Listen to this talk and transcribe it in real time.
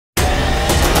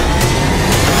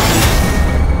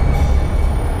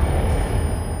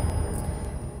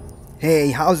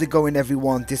Hey, how's it going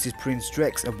everyone? This is Prince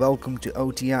Drex and welcome to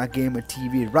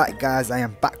OTRgamerTV. Right guys, I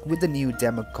am back with a new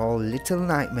demo called Little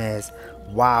Nightmares.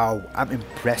 Wow, I'm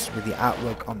impressed with the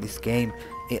artwork on this game.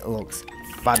 It looks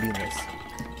fabulous.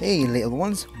 Hey little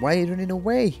ones, why are you running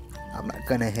away? I'm not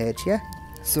gonna hurt you.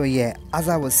 So yeah, as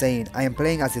I was saying, I am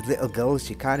playing as this little girl.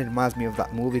 She kind of reminds me of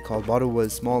that movie called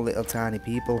Borrowers, Small Little Tiny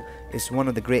People. It's one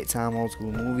of the great time old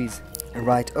school movies.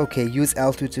 Right, okay, use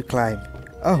L2 to climb.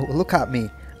 Oh, look at me.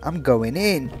 I'm going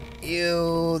in.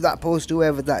 Ew, that poster,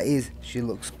 whoever that is, she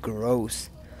looks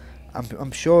gross.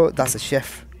 I'm sure that's a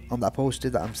chef on that poster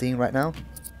that I'm seeing right now.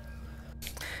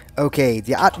 Okay,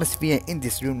 the atmosphere in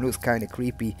this room looks kind of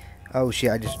creepy. Oh shit,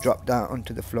 I just dropped down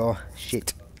onto the floor.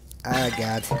 Shit. Ah,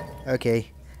 God.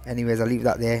 Okay, anyways, I'll leave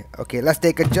that there. Okay, let's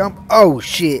take a jump. Oh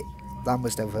shit, that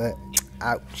must have hurt.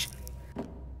 Ouch.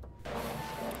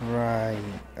 Right,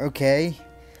 okay.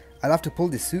 I'll have to pull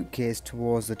the suitcase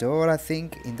towards the door, I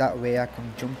think. In that way I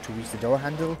can jump to reach the door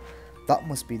handle. That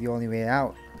must be the only way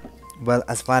out. Well,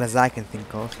 as far as I can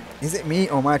think of. Is it me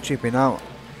or am I tripping out?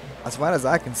 As far as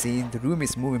I can see, the room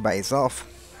is moving by itself.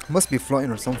 Must be floating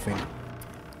or something.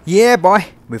 Yeah boy,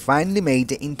 we finally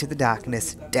made it into the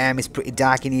darkness. Damn, it's pretty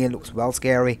dark in here, looks well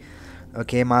scary.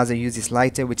 Okay, might as well use this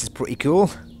lighter, which is pretty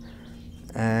cool.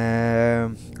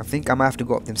 I think I might have to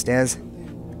go up them stairs.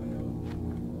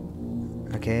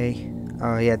 Okay.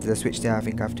 Oh yeah, there's a switch there. I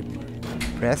think I have to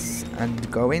press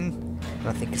and go in. And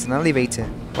I think it's an elevator.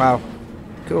 Wow.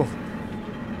 Cool.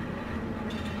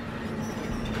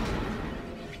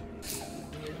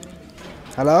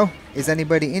 Hello? Is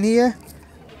anybody in here?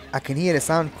 I can hear the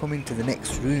sound coming to the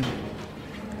next room.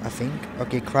 I think.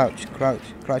 Okay, crouch, crouch.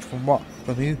 Crouch from what?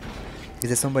 From who? Is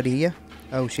there somebody here?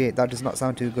 Oh shit, that does not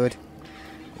sound too good.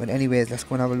 But anyways, let's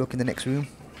go and have a look in the next room.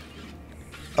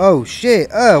 Oh shit,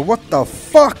 what the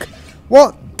fuck?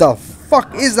 What the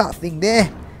fuck is that thing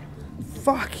there?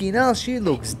 Fucking hell, she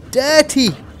looks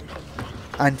dirty.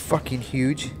 And fucking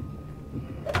huge.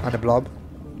 And a blob.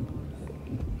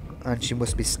 And she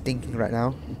must be stinking right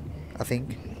now, I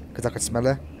think. Because I can smell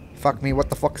her. Fuck me, what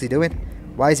the fuck is he doing?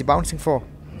 Why is he bouncing for?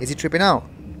 Is he tripping out?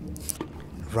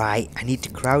 Right, I need to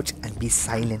crouch and be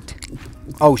silent.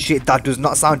 Oh shit, that does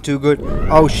not sound too good.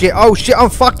 Oh shit, I'm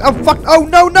fucked, Oh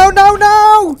no, no, no,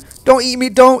 no! Don't eat me,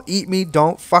 don't eat me,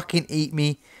 don't fucking eat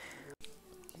me.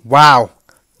 Wow,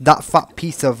 that fat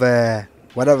piece of,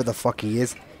 whatever the fuck he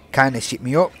is, kinda shit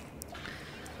me up.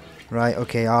 Right,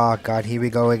 okay, oh god, here we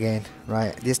go again.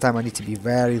 Right, this time I need to be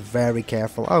very, very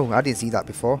careful. Oh, I didn't see that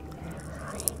before.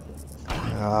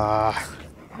 Ah,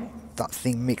 that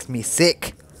thing makes me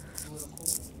sick.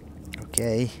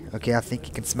 Okay, okay, I think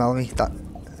he can smell me.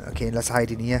 Okay, let's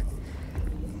hide in here.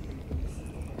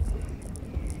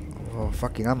 Oh,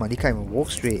 fucking hell, man, he can't even walk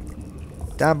straight.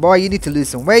 Damn, boy, you need to lose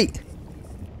some weight.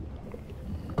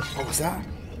 What was that?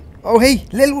 Oh, hey,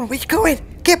 little one, where you going?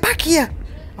 Get back here!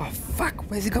 Oh, fuck,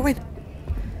 where's he going?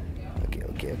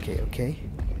 Okay.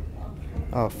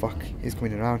 Oh, fuck, he's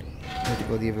coming around. I need to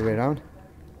go the other way around.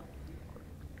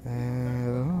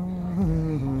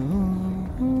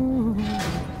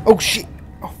 Oh shit!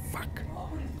 Oh fuck!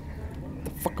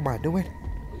 The fuck am I doing?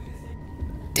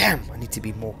 Damn! I need to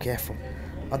be more careful.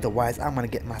 Otherwise, I'm gonna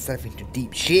get myself into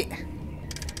deep shit.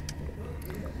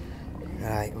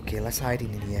 Alright, okay, let's hide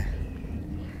in here.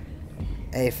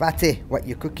 Hey, fatty, what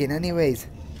you cooking, anyways?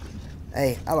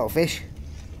 Hey, hello, fish.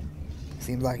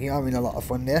 Seems like you're having a lot of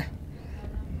fun there.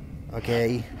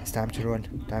 Okay, it's time to run.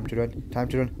 Time to run.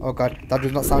 Oh god, that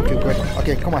does not sound too good.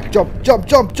 Okay, come on, jump.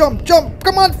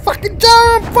 Come on, fucking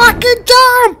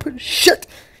jump. Shit,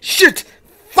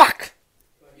 fuck.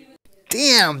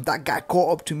 Damn, that guy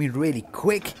caught up to me really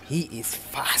quick. He is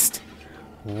fast.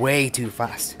 Way too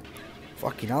fast.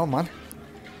 Fucking hell, man.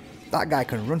 That guy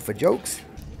can run for jokes.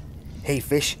 Hey,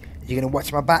 fish, you gonna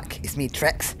watch my back? It's me,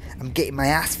 Trex. I'm getting my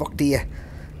ass fucked here.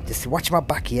 Just watch my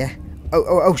back here.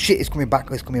 Oh shit, it's coming back.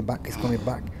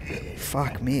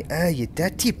 Fuck me. You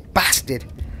dirty bastard.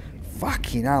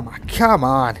 Fucking hell, man. Come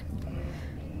on.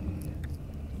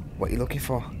 What are you looking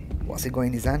for? What's it got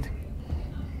in his hand?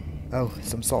 Oh,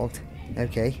 some salt.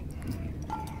 Okay.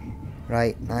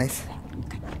 Right, nice.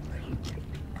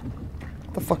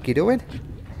 What the fuck are you doing?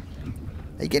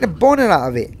 Are you getting a boner out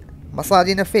of it?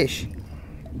 Massaging a fish?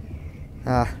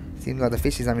 Ah, seems like the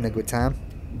fish is having a good time.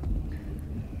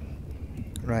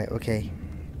 Right, okay.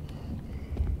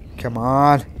 Come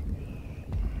on.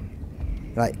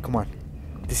 Right, come on.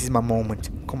 This is my moment.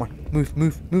 Come on, move.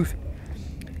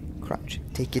 Crouch.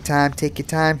 Take your time.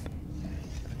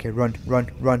 Okay, run. Come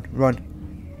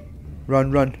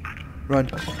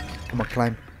on,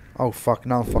 climb. Oh fuck,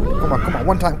 now fuck. Come on,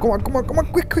 one time. Come on.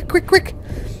 Quick.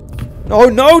 No,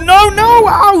 no, no, no!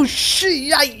 Oh,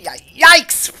 shit!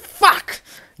 Yikes! Fuck!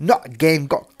 Not again.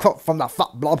 Got cut from that fat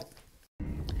blob.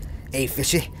 Hey,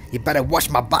 fishy, you better watch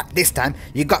my back this time.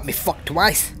 You got me fucked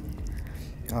twice.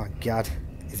 Oh, God.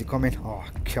 Is he coming? Oh,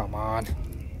 come on.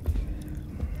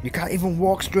 You can't even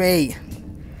walk straight.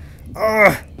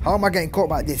 Ugh! How am I getting caught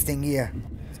by this thing here?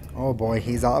 Oh, boy,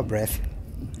 he's out of breath.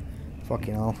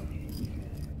 Fucking hell.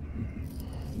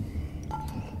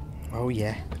 Oh,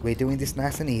 yeah. We're doing this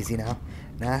nice and easy now.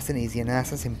 Nice and easy and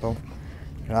nice and simple.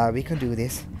 Right, we can do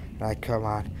this. Right, come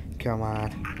on. Come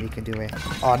on. We can do it.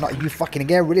 Oh, not you fucking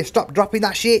again. Really? Stop dropping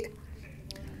that shit.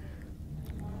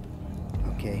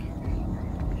 Okay.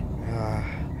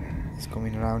 He's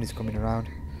coming around. He's coming around.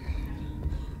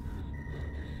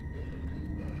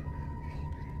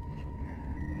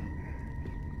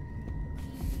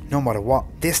 No matter what,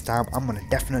 this time I'm gonna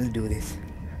definitely do this.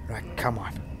 Right, come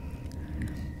on.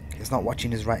 He's not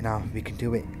watching us right now. We can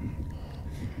do it.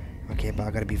 Okay, but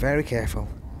I gotta be very careful.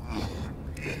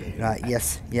 Right,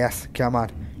 yes, yes, come on.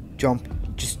 Jump,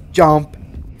 just jump.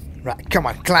 Right, come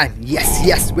on, climb. Yes,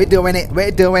 yes, we're doing it,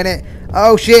 we're doing it.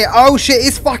 Oh shit,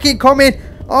 it's fucking coming.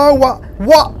 Oh,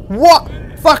 what?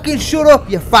 Fucking shut up,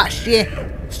 you fat shit.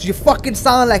 You fucking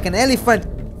sound like an elephant.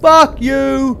 Fuck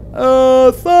you.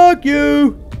 Fuck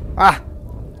you. Ah,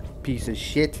 piece of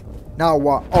shit. Now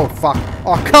what? Oh, fuck.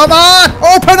 Oh, come on,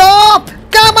 open up.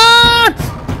 Come on.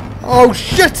 Oh,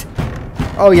 shit.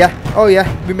 Oh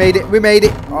yeah, we made it,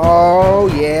 oh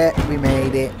yeah, we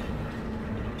made it.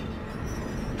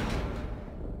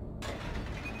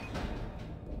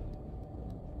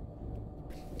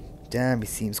 Damn, it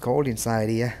seems cold inside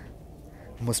here.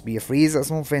 Must be a freeze or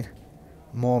something.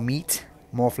 More meat,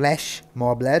 more flesh,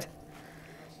 more blood.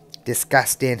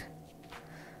 Disgusting.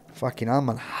 Fucking hell,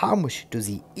 man, how much does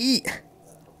he eat?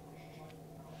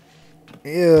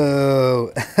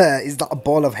 Ew, is that a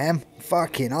ball of ham?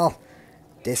 Fucking hell.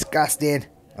 Disgusting.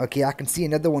 Okay, I can see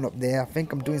another one up there. I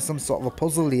think I'm doing some sort of a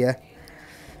puzzle here.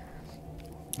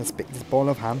 Let's pick this ball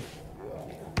of ham.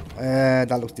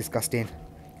 That looks disgusting.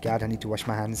 God, I need to wash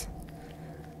my hands.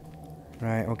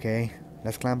 Right, okay.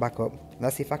 Let's climb back up.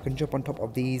 Let's see if I can jump on top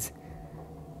of these.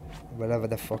 Whatever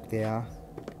the fuck they are.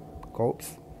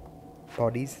 Corpse.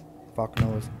 Bodies. Fuck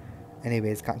knows.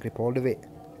 Anyways, can't grip hold of it.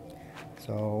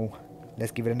 So,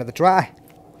 let's give it another try.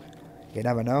 You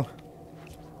never know.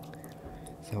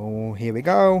 So here we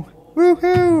go.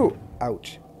 Woohoo!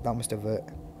 Ouch. That must have hurt.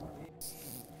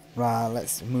 Right,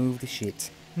 let's move the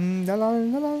shit.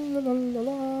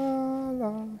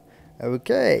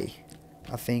 Okay.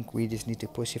 I think we just need to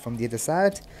push it from the other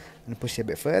side and push it a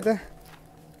bit further.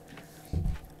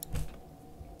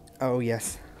 Oh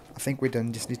yes. I think we're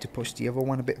done. Just need to push the other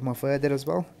one a bit more further as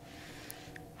well.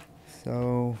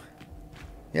 So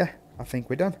yeah, I think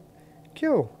we're done.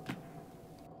 Cool.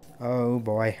 Oh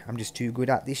boy, I'm just too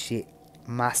good at this shit.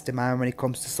 Mastermind when it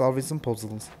comes to solving some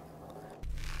puzzles.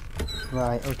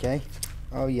 Right, okay.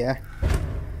 Oh yeah.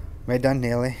 We're done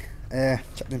nearly.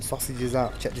 Check them sausages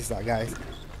out. Check this out, guys.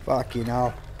 Fucking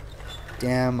hell.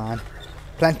 Damn, man.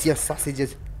 Plenty of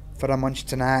sausages for a munch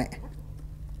tonight.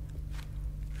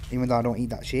 Even though I don't eat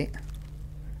that shit.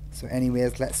 So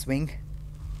anyways, let's swing.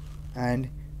 And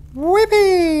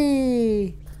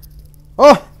whippy!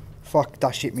 Oh! Fuck,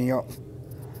 that shit me up.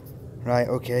 Right,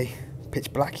 okay.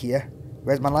 Pitch black here.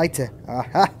 Where's my lighter?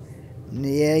 Aha!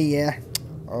 Yeah.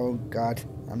 Oh god.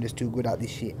 I'm just too good at this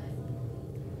shit.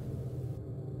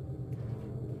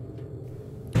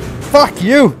 Fuck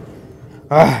you!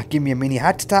 Give me a mini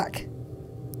heart attack.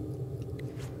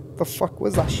 The fuck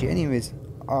was that shit anyways?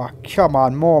 Oh, come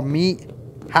on. More meat.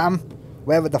 Ham.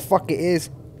 Wherever the fuck it is.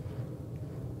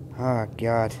 Oh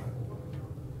god.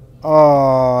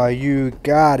 Oh, you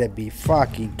gotta be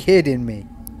fucking kidding me.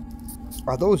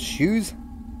 Are those shoes?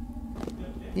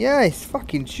 Yeah, it's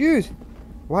fucking shoes.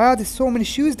 Why are there so many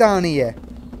shoes down here?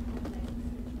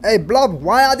 Hey, Blob,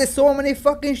 why are there so many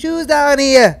fucking shoes down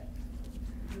here?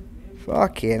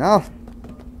 Fucking hell.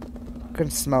 I can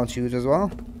smell shoes as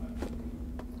well.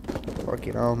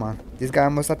 Fucking hell, man. This guy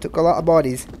must have took a lot of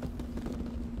bodies.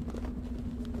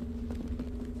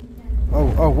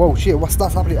 Oh, whoa, shit, what's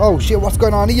that happening? Oh, shit, what's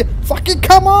going on here? Fucking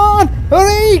come on!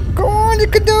 Hurry! Go on, you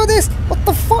can do this! What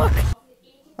the fuck?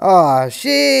 Oh,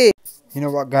 shit! You know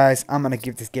what, guys? I'm gonna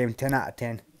give this game 10 out of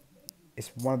 10.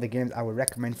 It's one of the games I would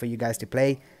recommend for you guys to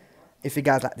play. If you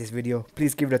guys like this video,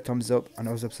 please give it a thumbs up and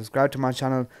also subscribe to my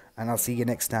channel. And I'll see you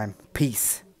next time.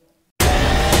 Peace.